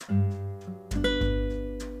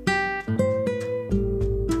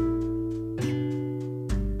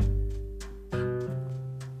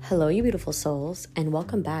Hello, you beautiful souls, and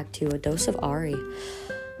welcome back to A Dose of Ari.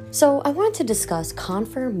 So, I wanted to discuss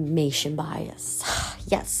confirmation bias.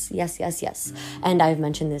 Yes. And I've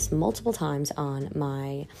mentioned this multiple times on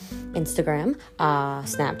my Instagram,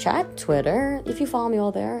 Snapchat, Twitter, if you follow me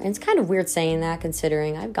all there. And it's kind of weird saying that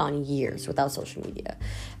considering I've gone years without social media.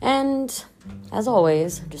 And as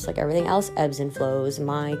always, just like everything else ebbs and flows,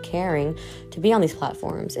 my caring to be on these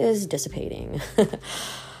platforms is dissipating.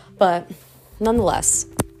 But nonetheless,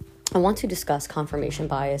 I want to discuss confirmation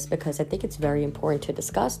bias because I think it's very important to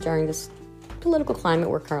discuss during this political climate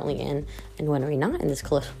we're currently in, and when are we not in this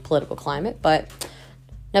political climate. But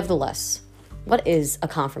nevertheless, what is a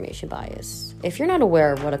confirmation bias? If you're not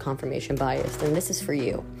aware of what a confirmation bias is, then this is for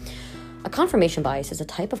you. A confirmation bias is a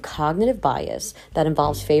type of cognitive bias that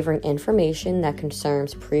involves favoring information that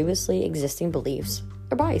concerns previously existing beliefs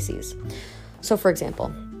or biases. So, for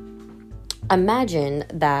example, imagine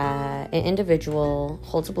that an individual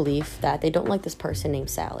holds a belief that they don't like this person named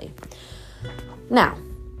Sally. Now,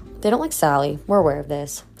 they don't like Sally. We're aware of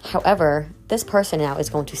this. However, this person now is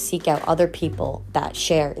going to seek out other people that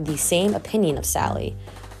share the same opinion of Sally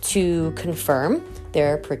to confirm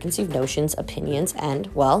their preconceived notions, opinions,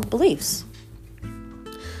 and, beliefs.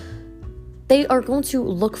 They are going to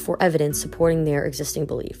look for evidence supporting their existing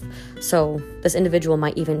belief. So this individual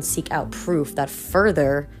might even seek out proof that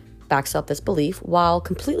further backs up this belief while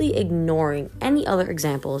completely ignoring any other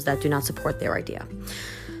examples that do not support their idea.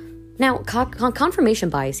 Now, confirmation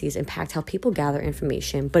biases impact how people gather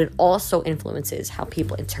information, but it also influences how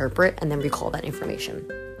people interpret and then recall that information.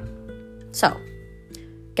 So,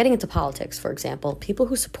 getting into politics, for example, people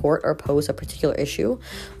who support or oppose a particular issue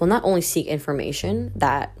will not only seek information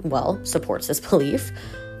that, supports this belief,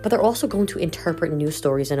 but they're also going to interpret news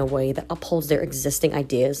stories in a way that upholds their existing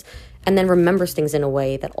ideas and then remembers things in a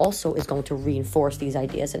way that also is going to reinforce these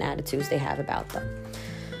ideas and attitudes they have about them.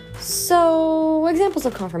 So, examples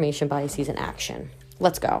of confirmation biases in action.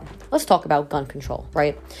 Let's go. Let's talk about gun control,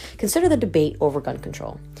 right? Consider the debate over gun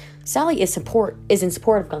control. Sally is in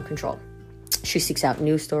support of gun control. She seeks out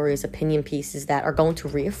news stories, opinion pieces that are going to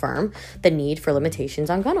reaffirm the need for limitations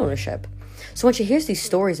on gun ownership. So when she hears these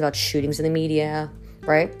stories about shootings in the media,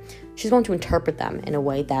 right, she's going to interpret them in a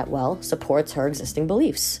way that, supports her existing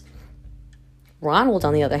beliefs. Ronald,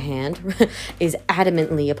 on the other hand, is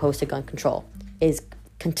adamantly opposed to gun control, is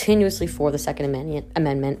continuously for the Second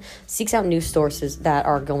Amendment, seeks out news sources that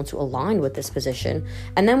are going to align with this position,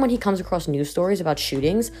 and then when he comes across news stories about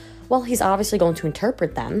shootings, he's obviously going to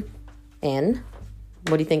interpret them in,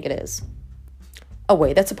 what do you think it is? A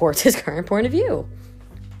way that supports his current point of view.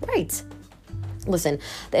 Right. Listen,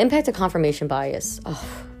 the impact of confirmation bias.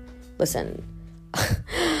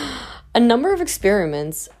 A number of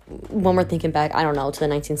experiments, when we're thinking back, to the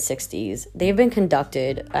 1960s, they've been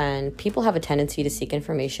conducted, and people have a tendency to seek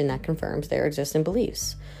information that confirms their existing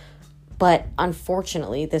beliefs. But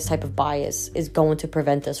unfortunately, this type of bias is going to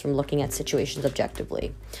prevent us from looking at situations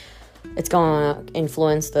objectively. It's going to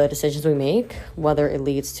influence the decisions we make, whether it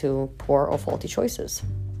leads to poor or faulty choices.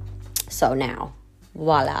 So now,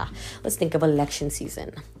 voila, let's think of election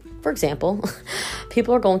season. For example,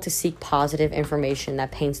 people are going to seek positive information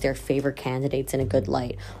that paints their favorite candidates in a good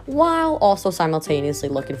light, while also simultaneously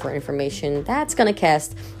looking for information that's going to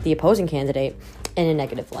cast the opposing candidate in a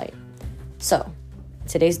negative light. So,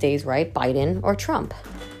 today's days, right? Biden or Trump?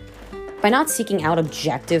 By not seeking out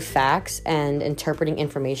objective facts and interpreting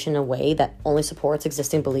information in a way that only supports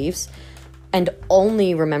existing beliefs, and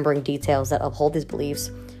only remembering details that uphold these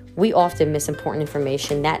beliefs, we often miss important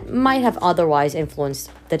information that might have otherwise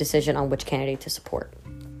influenced the decision on which candidate to support.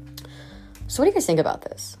 So what do you guys think about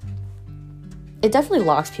this? It definitely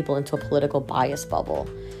locks people into a political bias bubble.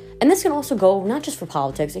 And this can also go not just for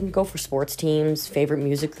politics, it can go for sports teams, favorite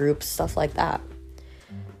music groups, stuff like that.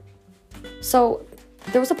 So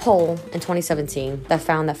there was a poll in 2017 that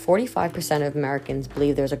found that 45% of Americans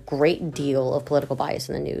believe there's a great deal of political bias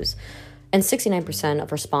in the news. And 69%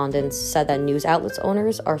 of respondents said that news outlets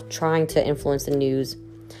owners are trying to influence the news,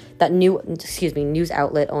 news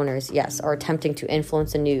outlet owners, are attempting to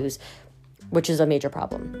influence the news, which is a major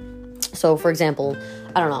problem. So, for example,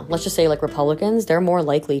 let's just say Republicans, they're more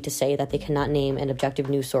likely to say that they cannot name an objective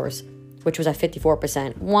news source, which was at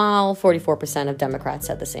 54%, while 44% of Democrats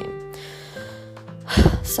said the same.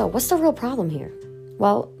 So, what's the real problem here?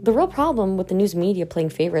 The real problem with the news media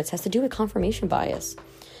playing favorites has to do with confirmation bias,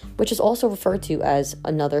 which is also referred to as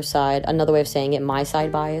another way of saying it, my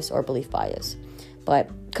side bias or belief bias. But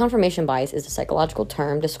confirmation bias is a psychological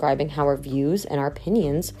term describing how our views and our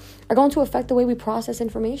opinions are going to affect the way we process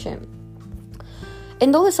information.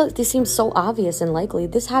 And though this seems so obvious and likely,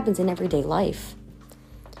 this happens in everyday life.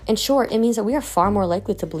 In short, it means that we are far more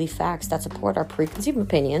likely to believe facts that support our preconceived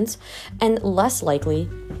opinions and less likely,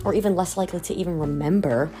 or even less likely to even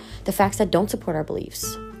remember the facts that don't support our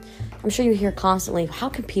beliefs. I'm sure you hear constantly, how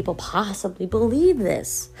can people possibly believe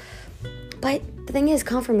this? But the thing is,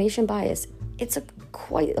 confirmation bias, it's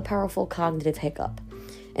quite a powerful cognitive hiccup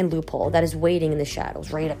and loophole that is waiting in the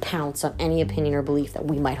shadows, ready to pounce on any opinion or belief that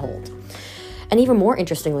we might hold. And even more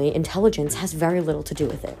interestingly, intelligence has very little to do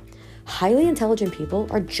with it. Highly intelligent people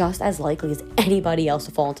are just as likely as anybody else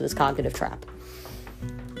to fall into this cognitive trap.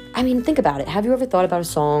 I mean, think about it. Have you ever thought about a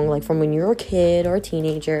song like from when you were a kid or a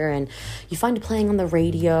teenager and you find it playing on the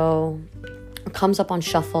radio or comes up on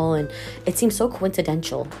shuffle and it seems so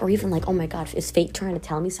coincidental, or even like, oh my God, is fate trying to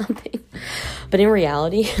tell me something? But in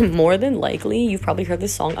reality, more than likely, you've probably heard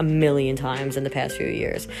this song a million times in the past few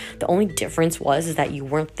years. The only difference is that you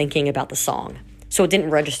weren't thinking about the song, so it didn't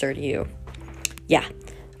register to you. Yeah,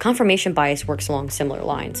 confirmation bias works along similar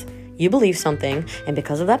lines. You believe something, and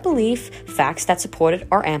because of that belief, facts that support it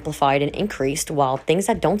are amplified and increased, while things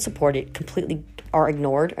that don't support it completely are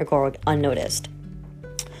ignored or go unnoticed.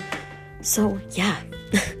 So, yeah.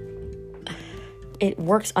 It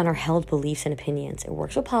works on our held beliefs and opinions. It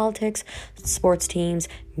works with politics, sports teams,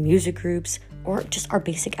 music groups, or just our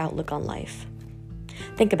basic outlook on life.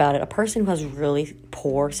 Think about it. A person who has really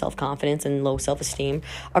poor self-confidence and low self-esteem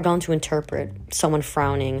are going to interpret someone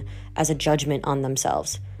frowning as a judgment on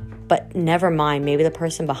themselves. But never mind, maybe the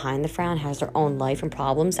person behind the frown has their own life and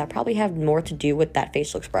problems that probably have more to do with that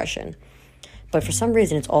facial expression. But for some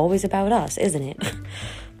reason, it's always about us, isn't it?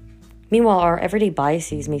 Meanwhile, our everyday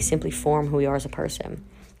biases may simply form who we are as a person.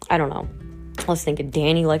 I don't know. Let's think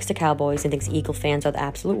Danny likes the Cowboys and thinks Eagle fans are the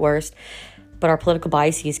absolute worst. But our political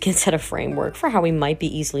biases can set a framework for how we might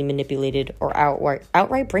be easily manipulated or outright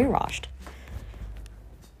brainwashed.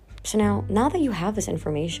 So now that you have this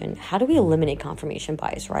information, how do we eliminate confirmation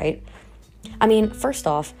bias, right? I mean, first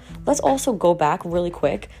off, let's also go back really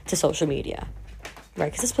quick to social media,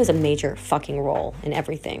 right? Because this plays a major fucking role in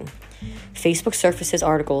everything. Facebook surfaces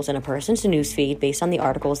articles in a person's newsfeed based on the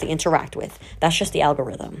articles they interact with. That's just the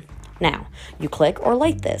algorithm. Now, you click or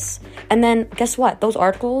like this, and then guess what? Those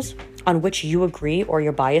articles on which you agree or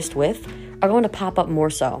you're biased with are going to pop up more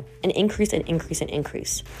so, and increase and increase and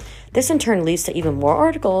increase. This in turn leads to even more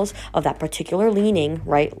articles of that particular leaning,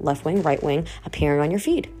 right, left wing, right wing, appearing on your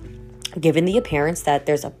feed, given the appearance that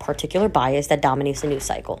there's a particular bias that dominates the news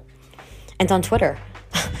cycle. And on Twitter,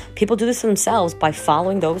 people do this themselves by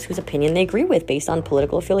following those whose opinion they agree with based on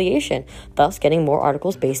political affiliation, thus getting more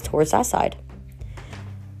articles based towards that side.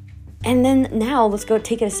 And then now let's go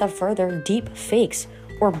take it a step further, deep fakes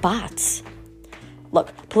or bots.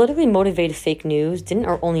 Look, politically motivated fake news didn't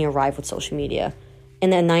only arrive with social media. In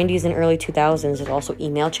the 90s and early 2000s, there's also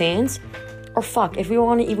email chains. Or fuck, if we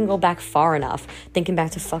want to even go back far enough, thinking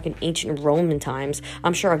back to fucking ancient Roman times,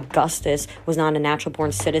 I'm sure Augustus was not a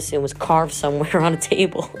natural-born citizen, was carved somewhere on a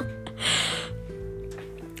table.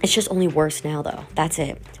 It's just only worse now, though. That's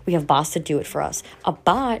it. We have bots to do it for us. A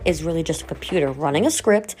bot is really just a computer running a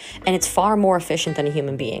script, and it's far more efficient than a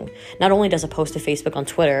human being. Not only does it post to Facebook on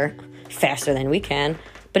Twitter faster than we can,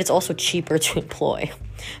 but it's also cheaper to employ.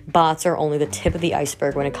 Bots are only the tip of the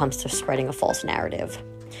iceberg when it comes to spreading a false narrative.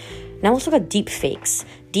 Now let's look at deep fakes.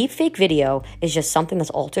 Deep fake video is just something that's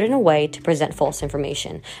altered in a way to present false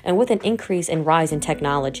information. And with an increase and rise in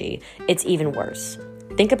technology, it's even worse.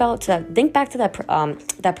 Think back to that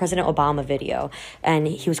President Obama video, and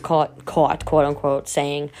he was caught, quote unquote,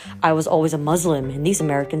 saying, "I was always a Muslim, and these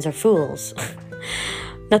Americans are fools."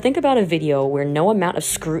 Now think about a video where no amount of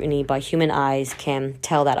scrutiny by human eyes can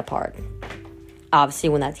tell that apart. Obviously,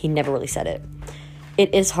 he never really said it.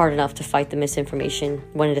 It is hard enough to fight the misinformation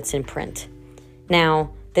when it's in print.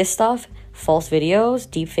 Now, this stuff, false videos,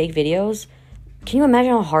 deep fake videos, can you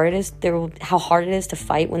imagine how hard it is to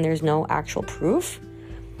fight when there's no actual proof?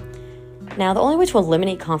 Now, the only way to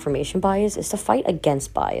eliminate confirmation bias is to fight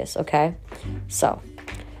against bias, okay? So,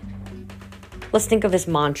 let's think of this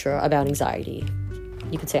mantra about anxiety.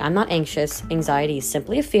 You could say, I'm not anxious. Anxiety is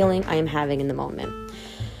simply a feeling I am having in the moment.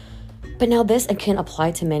 But now this can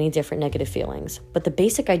apply to many different negative feelings, but the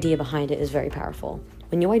basic idea behind it is very powerful.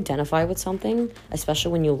 When you identify with something,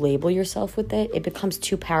 especially when you label yourself with it, it becomes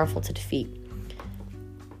too powerful to defeat.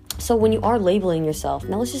 So when you are labeling yourself,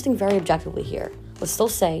 now let's just think very objectively here. Let's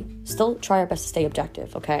still try our best to stay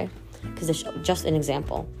objective, okay? Because it's just an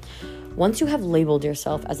example. Once you have labeled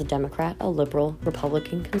yourself as a Democrat, a liberal,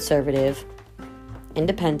 Republican, conservative,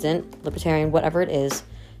 independent, libertarian, whatever it is,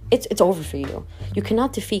 it's over for you. You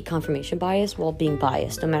cannot defeat confirmation bias while being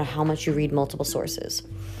biased, no matter how much you read multiple sources.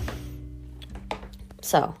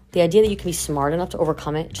 So, the idea that you can be smart enough to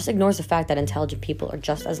overcome it just ignores the fact that intelligent people are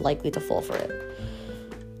just as likely to fall for it.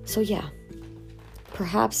 So yeah,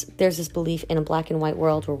 perhaps there's this belief in a black and white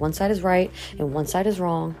world where one side is right and one side is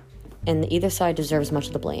wrong, and either side deserves much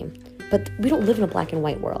of the blame. But we don't live in a black and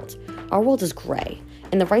white world. Our world is gray,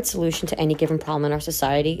 and the right solution to any given problem in our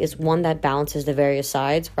society is one that balances the various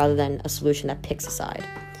sides rather than a solution that picks a side.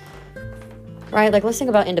 Right? Like, let's think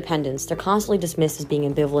about independents. They're constantly dismissed as being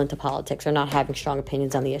ambivalent to politics or not having strong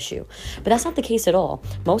opinions on the issue. But that's not the case at all.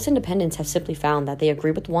 Most independents have simply found that they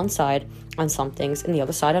agree with one side on some things and the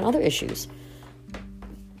other side on other issues.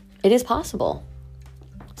 It is possible.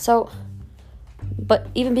 So, but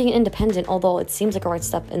even being independent, although it seems like a right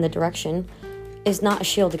step in the direction, is not a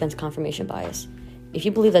shield against confirmation bias. If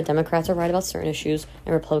you believe that Democrats are right about certain issues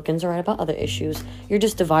and Republicans are right about other issues, you're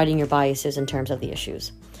just dividing your biases in terms of the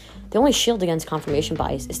issues. The only shield against confirmation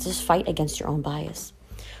bias is to just fight against your own bias.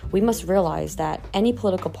 We must realize that any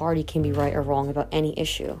political party can be right or wrong about any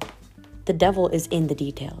issue. The devil is in the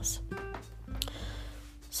details.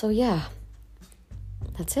 So yeah,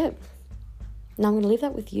 that's it. Now I'm going to leave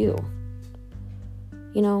that with you.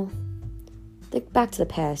 You know, think back to the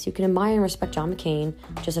past. You can admire and respect John McCain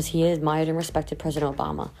just as he admired and respected President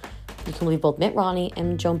Obama. You can believe both Mitt Romney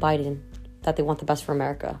and Joe Biden that they want the best for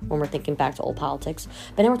America when we're thinking back to old politics.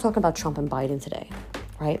 But now we're talking about Trump and Biden today,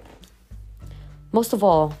 right? Most of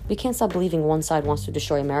all, we can't stop believing one side wants to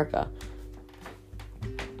destroy America.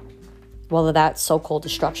 Whether that so-called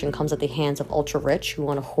destruction comes at the hands of ultra-rich who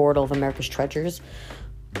want to hoard all of America's treasures,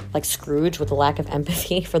 like Scrooge with a lack of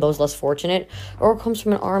empathy for those less fortunate, or it comes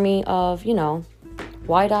from an army of,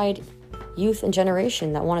 wide-eyed youth and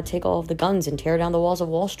generation that want to take all of the guns and tear down the walls of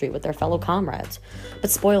Wall Street with their fellow comrades. But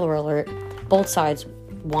spoiler alert, both sides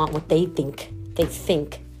want what they think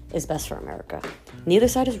is best for America. Neither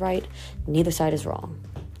side is right, neither side is wrong.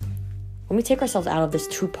 When we take ourselves out of this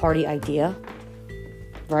two-party idea,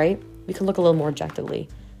 right, we can look a little more objectively.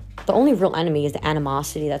 The only real enemy is the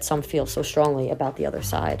animosity that some feel so strongly about the other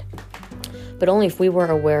side. But only if we were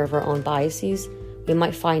aware of our own biases, we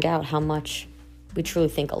might find out how much we truly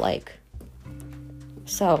think alike.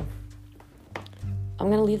 So, I'm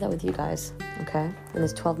going to leave that with you guys, okay, in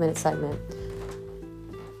this 12-minute segment.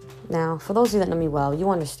 Now, for those of you that know me well, you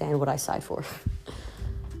understand what I side for.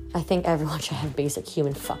 I think everyone should have basic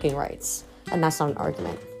human fucking rights, and that's not an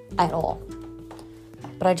argument at all.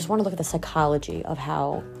 But I just want to look at the psychology of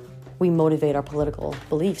how we motivate our political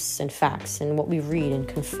beliefs and facts and what we read and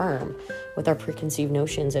confirm with our preconceived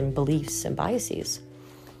notions and beliefs and biases.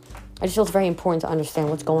 I just feel it's very important to understand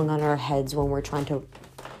what's going on in our heads when we're trying to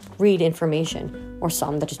read information, or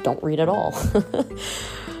some that just don't read at all.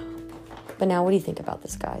 But now, what do you think about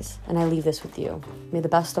this, guys? And I leave this with you. May the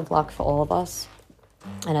best of luck for all of us,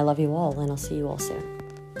 and I love you all, and I'll see you all soon.